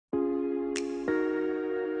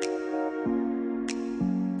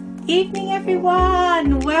Evening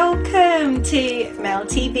everyone, welcome to Mel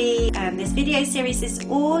TV, and this video series is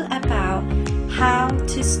all about how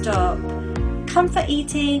to stop comfort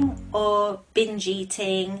eating or binge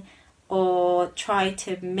eating, or try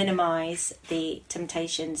to minimize the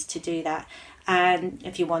temptations to do that. And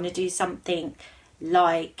if you want to do something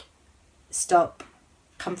like stop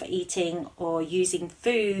comfort eating or using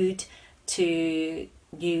food to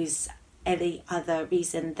use any other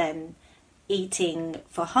reason than eating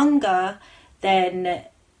for hunger, then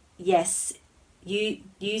yes,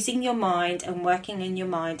 using your mind and working in your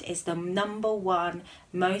mind is the number one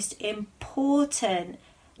most important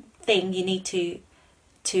thing you need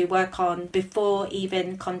to work on before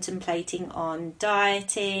even contemplating on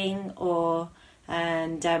dieting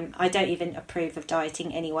I don't even approve of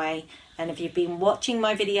dieting anyway. And if you've been watching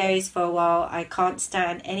my videos for a while, I can't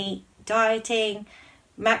stand any dieting,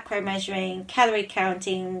 macro measuring, calorie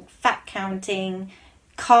counting, fat counting,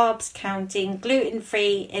 carbs counting,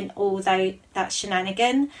 gluten-free, and all that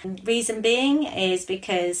shenanigan. Reason being is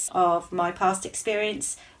because of my past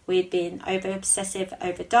experience with being over obsessive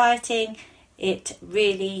over dieting. It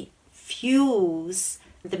really fuels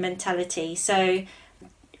the mentality. So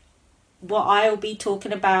what I'll be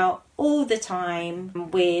talking about all the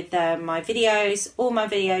time with my videos, all my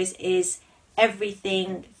videos, is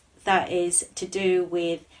everything that is to do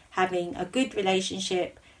with having a good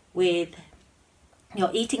relationship with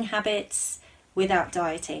your eating habits without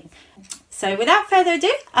dieting. So without further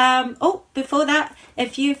ado, before that,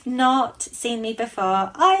 if you've not seen me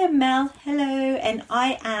before, I am Mel, hello, and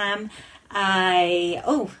I am a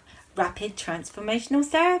rapid transformational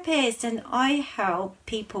therapist, and I help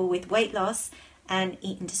people with weight loss and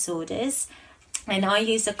eating disorders, and I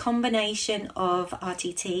use a combination of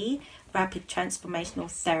RTT, rapid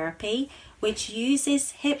transformational therapy, which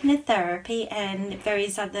uses hypnotherapy and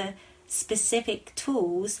various other specific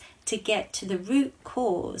tools to get to the root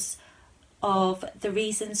cause of the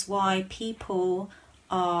reasons why people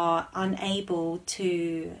are unable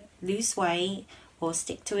to lose weight or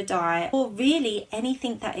stick to a diet, or really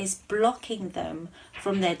anything that is blocking them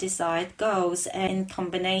from their desired goals. And in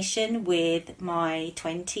combination with my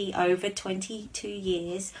over 22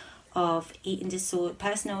 years of eating disorder,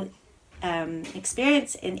 personal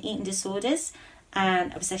experience in eating disorders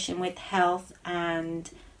and obsession with health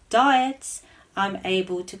and diets, I'm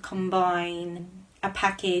able to combine a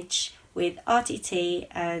package with RTT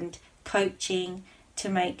and coaching to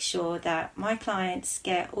make sure that my clients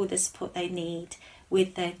get all the support they need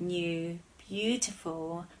with their new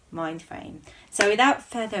beautiful mind frame. So without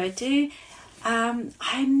further ado,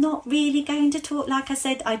 I'm not really going to talk, like I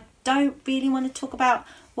said, I don't really want to talk about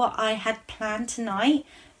what I had planned tonight,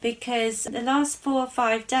 because the last 4 or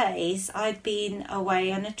 5 days I'd been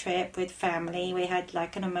away on a trip with family. We had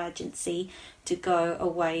like an emergency to go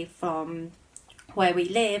away from where we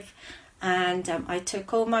live, and I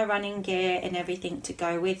took all my running gear and everything to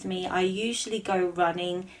go with me. I usually go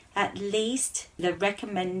running at least the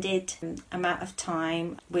recommended amount of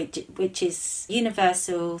time, which is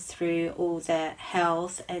universal through all the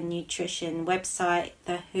health and nutrition website.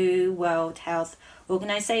 The WHO, World Health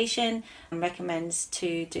Organization, recommends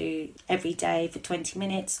to do every day for 20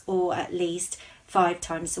 minutes or at least 5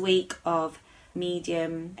 times a week of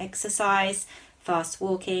medium exercise, fast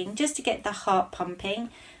walking, just to get the heart pumping.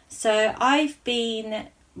 So I've been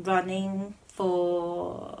running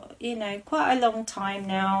for quite a long time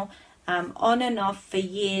now, on and off for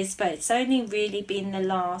years, but it's only really been the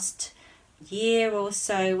last year or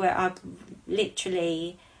so where I've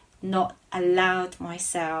literally not allowed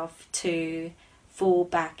myself to fall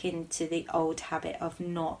back into the old habit of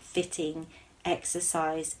not fitting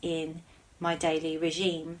exercise in my daily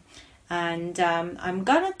regime. And I'm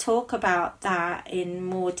going to talk about that in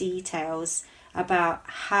more details, about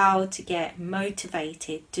how to get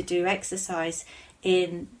motivated to do exercise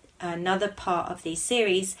in another part of this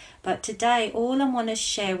series. But today all I want to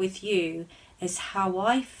share with you is how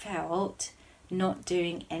I felt not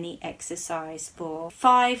doing any exercise for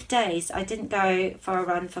 5 days. I didn't go for a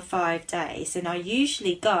run for 5 days, and I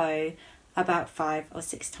usually go about 5 or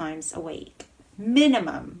 6 times a week,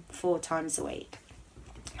 minimum 4 times a week.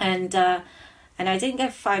 And I didn't go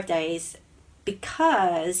for 5 days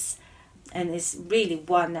because, and there's really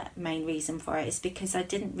one main reason for it, is because I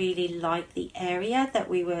didn't really like the area that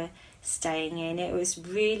we were staying in. It was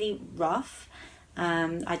really rough.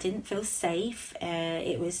 I didn't feel safe.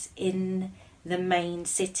 It was in the main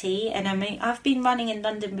city, and I mean, I've been running in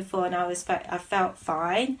London before and I felt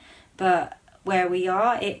fine, but where we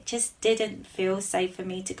are, it just didn't feel safe for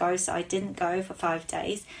me to go, so I didn't go for 5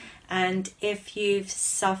 days. And if you've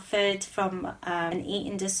suffered from an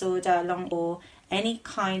eating disorder or any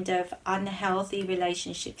kind of unhealthy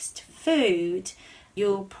relationships to food,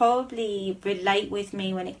 you'll probably relate with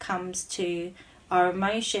me when it comes to our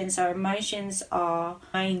emotions. Our emotions are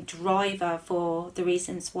the main driver for the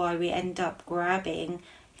reasons why we end up grabbing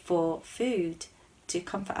for food to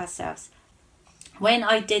comfort ourselves. When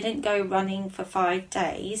I didn't go running for 5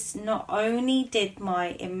 days, not only did my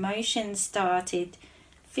emotions started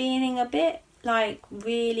feeling a bit like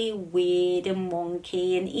really weird and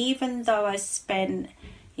wonky, and even though I spent,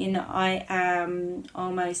 I am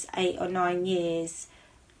almost 8 or 9 years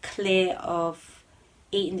clear of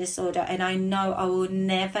eating disorder, and I know I will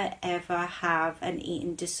never ever have an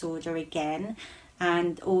eating disorder again.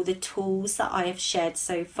 And all the tools that I have shared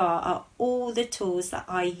so far are all the tools that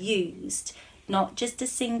I used, not just a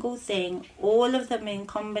single thing. All of them in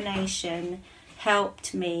combination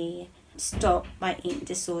helped me stop my eating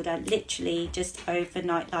disorder, literally just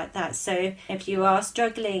overnight like that. So if you are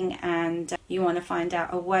struggling and you want to find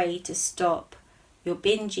out a way to stop your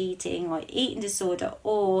binge eating or eating disorder,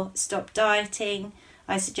 or stop dieting,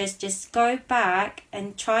 I suggest just go back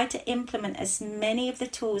and try to implement as many of the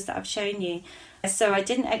tools that I've shown you. So I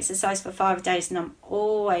didn't exercise for 5 days, and I'm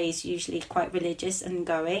always usually quite religious and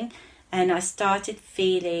going, and I started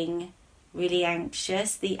feeling really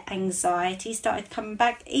anxious. The anxiety started coming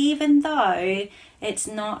back, even though it's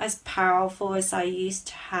not as powerful as I used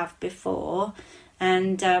to have before.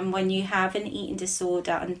 And when you have an eating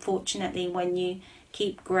disorder, unfortunately, when you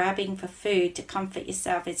keep grabbing for food to comfort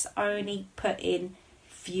yourself, it's only putting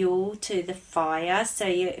fuel to the fire. So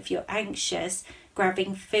if you're anxious,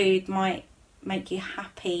 grabbing food might make you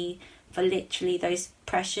happy for literally those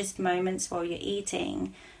precious moments while you're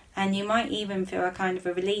eating. And you might even feel a kind of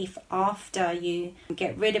a relief after you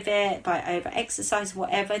get rid of it by over-exercise,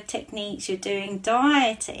 whatever techniques you're doing,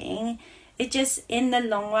 dieting. It just, in the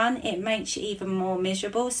long run, it makes you even more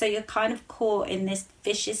miserable. So you're kind of caught in this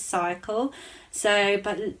vicious cycle. So,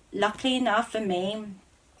 but luckily enough for me,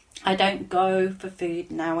 I don't go for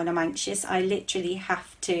food now when I'm anxious. I literally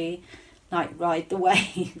have to ride the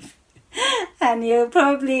wave. And you'll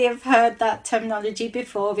probably have heard that terminology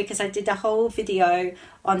before, because I did a whole video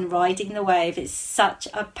on riding the wave. It's such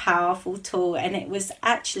a powerful tool, and it was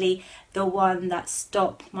actually the one that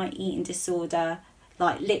stopped my eating disorder,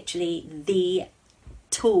 literally the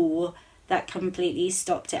tool that completely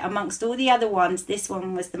stopped it. Amongst all the other ones, this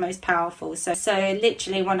one was the most powerful. So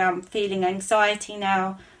literally when I'm feeling anxiety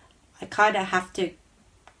now, I kind of have to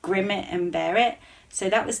grim it and bear it. So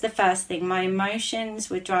that was the first thing. My emotions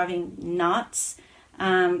were driving nuts.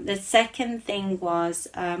 The second thing was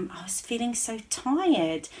I was feeling so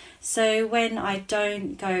tired. So when I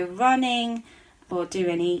don't go running or do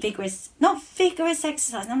any not vigorous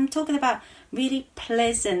exercise, I'm talking about really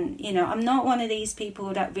pleasant, I'm not one of these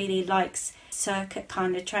people that really likes circuit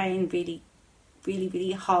kind of train, really, really,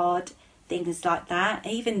 really hard things like that.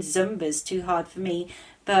 Even Zumba's too hard for me.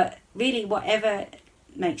 But really, whatever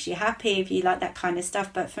makes you happy, if you like that kind of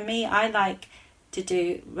stuff. But for me, I like to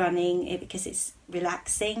do running because it's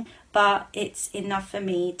relaxing, but it's enough for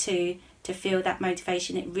me to feel that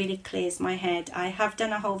motivation. It really clears my head. I have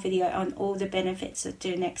done a whole video on all the benefits of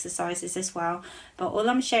doing exercises as well, but all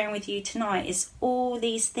I'm sharing with you tonight is all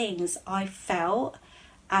these things I felt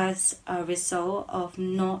as a result of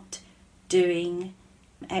not doing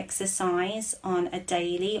exercise on a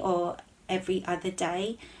daily or every other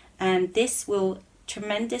day. And this will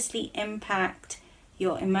tremendously impact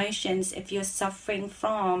your emotions if you're suffering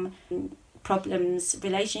from problems,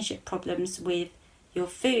 relationship problems with your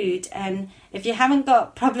food. And if you haven't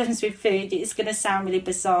got problems with food, it's going to sound really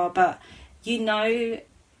bizarre, but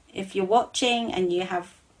if you're watching and you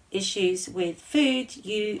have issues with food,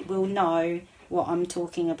 you will know what I'm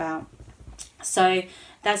talking about. So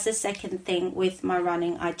that's the second thing with my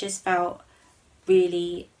running. I just felt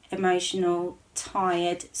really emotional,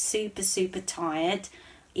 tired, super tired,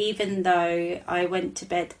 even though I went to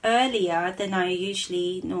bed earlier than I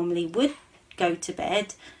normally would go to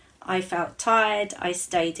bed. I felt tired. I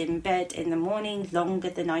stayed in bed in the morning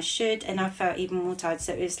longer than I should, and I felt even more tired.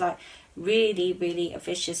 So it was really, really a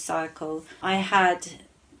vicious cycle. I had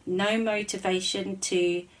no motivation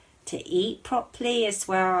to eat properly as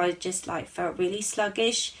well. I just felt really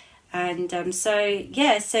sluggish, and so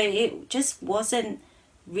it just wasn't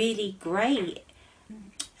really great.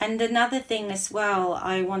 And another thing as well,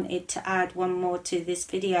 I wanted to add one more to this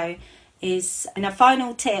video is, and a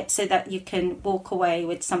final tip so that you can walk away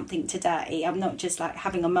with something today. I'm not just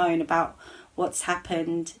having a moan about what's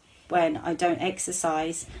happened when I don't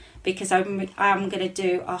exercise, because I'm going to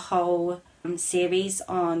do a whole series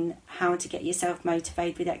on how to get yourself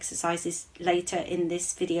motivated with exercises later in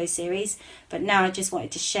this video series. But now I just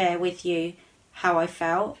wanted to share with you how I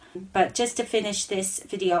felt. But just to finish this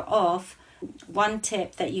video off, one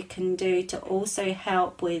tip that you can do to also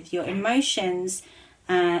help with your emotions,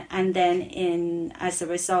 and then as a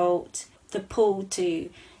result, the pull to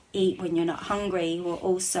eat when you're not hungry will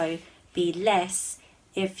also be less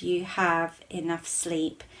if you have enough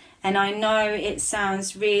sleep. And I know it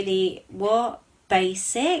sounds really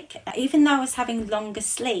basic. Even though I was having longer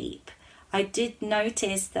sleep, I did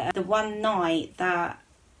notice that the one night that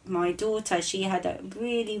my daughter, she had a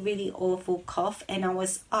really awful cough, and I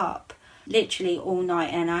was up literally all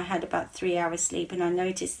night, and I had about 3 hours sleep, and I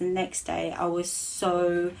noticed the next day I was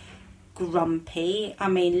so grumpy. I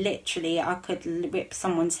mean, literally I could rip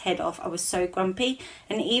someone's head off. I was so grumpy.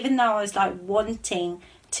 And even though I was like wanting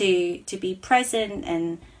to be present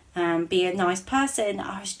and be a nice person,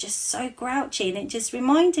 I was just so grouchy, and it just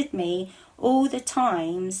reminded me all the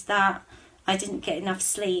times that I didn't get enough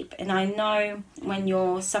sleep. And I know when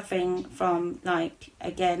you're suffering from, like,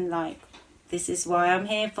 again, like, this is why I'm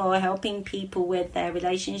here for, helping people with their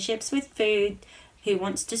relationships with food, who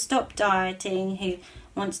wants to stop dieting, who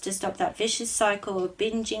wants to stop that vicious cycle of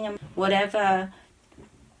binging and whatever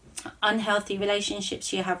unhealthy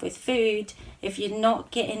relationships you have with food. If you're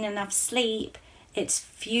not getting enough sleep, it's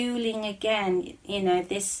fueling again, you know,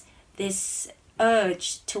 this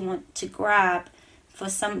urge to want to grab for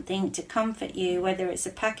something to comfort you, whether it's a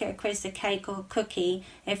packet of crisps, a cake or a cookie.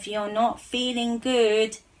 If you're not feeling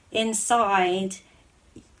good inside,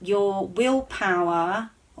 your willpower,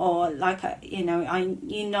 or like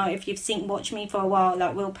if you've watched me for a while,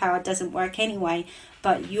 like, willpower doesn't work anyway,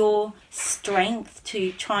 but your strength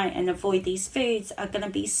to try and avoid these foods are going to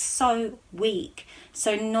be so weak.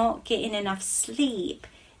 So not getting enough sleep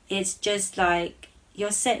is just like you're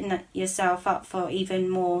setting yourself up for even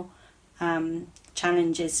more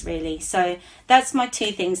challenges, really. So that's my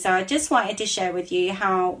two things. So I just wanted to share with you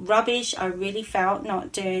how rubbish I really felt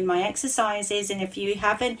not doing my exercises. And if you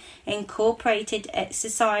haven't incorporated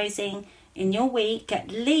exercising in your week, at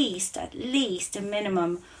least a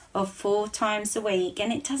minimum of 4 times a week,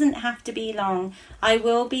 and it doesn't have to be long. I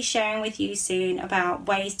will be sharing with you soon about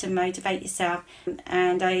ways to motivate yourself,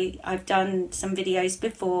 and I've done some videos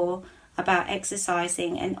before about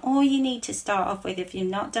exercising, and all you need to start off with, if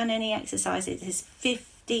you've not done any exercises, is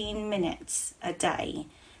 15 minutes a day,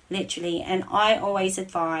 literally. And I always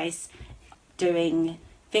advise doing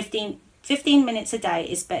 15 minutes a day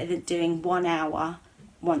is better than doing 1 hour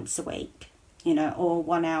once a week, you know, or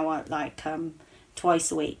 1 hour like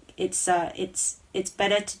twice a week. It's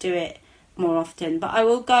better to do it more often, but I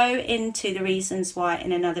will go into the reasons why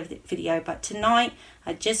in another video. But tonight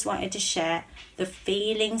I just wanted to share the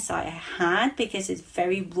feelings I had, because it's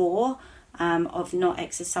very raw, of not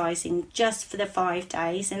exercising just for the 5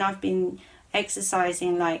 days. And I've been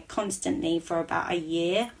exercising like constantly for about a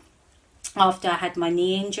year after I had my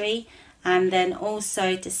knee injury. And then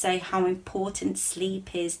also to say how important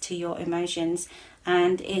sleep is to your emotions,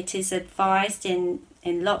 and it is advised in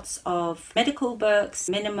lots of medical books.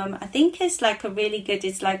 Minimum, I think, is like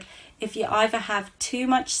it's like if you either have too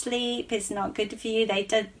much sleep, it's not good for you. They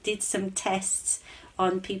did some tests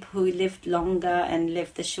on people who lived longer and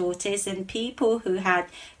lived the shortest, and people who had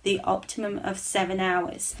the optimum of 7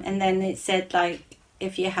 hours. And then it said, like,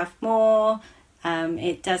 if you have more,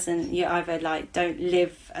 it doesn't, you either like don't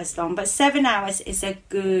live as long, but 7 hours is a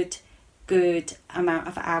good amount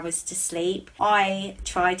of hours to sleep. I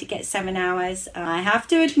try to get 7 hours. I have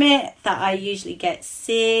to admit that I usually get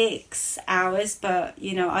 6 hours, but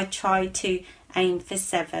you know, I try to aim for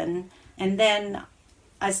 7, and then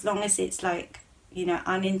as long as it's like, you know,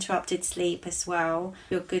 uninterrupted sleep as well,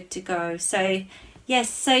 you're good to go. So yes,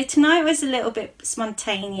 so tonight was a little bit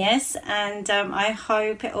spontaneous, and I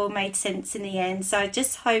hope it all made sense in the end. So I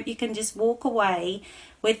just hope you can just walk away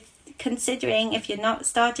with considering, if you're not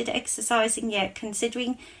started exercising yet,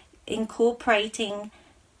 considering incorporating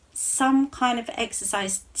some kind of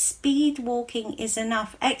exercise. Speed walking is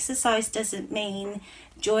enough. Exercise doesn't mean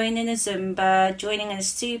joining a Zumba, joining a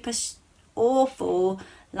super awful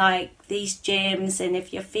like these gyms. And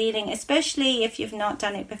if you're feeling, especially if you've not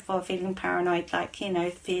done it before, feeling paranoid, like, you know,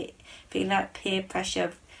 feeling that peer pressure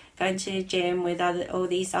of going to the gym with all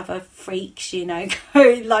these other freaks, you know,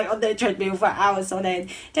 going like on their treadmill for hours on end.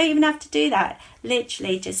 Don't even have to do that.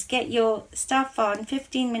 Literally just get your stuff on,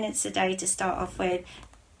 15 minutes a day to start off with.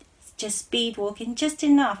 Just speed walking, just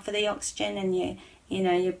enough for the oxygen and you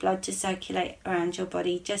know, your blood to circulate around your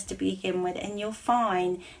body, just to begin with, and you'll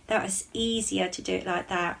find that it's easier to do it like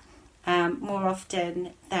that more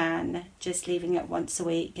often than just leaving it once a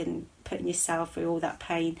week and putting yourself through all that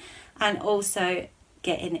pain. And also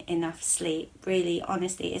getting enough sleep. Really,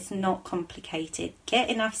 honestly, it's not complicated. Get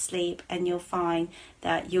enough sleep and you'll find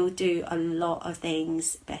that you'll do a lot of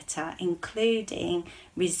things better, including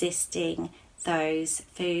resisting those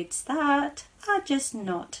foods that are just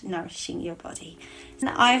not nourishing your body. And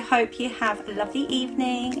I hope you have a lovely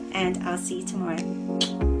evening, and I'll see you tomorrow.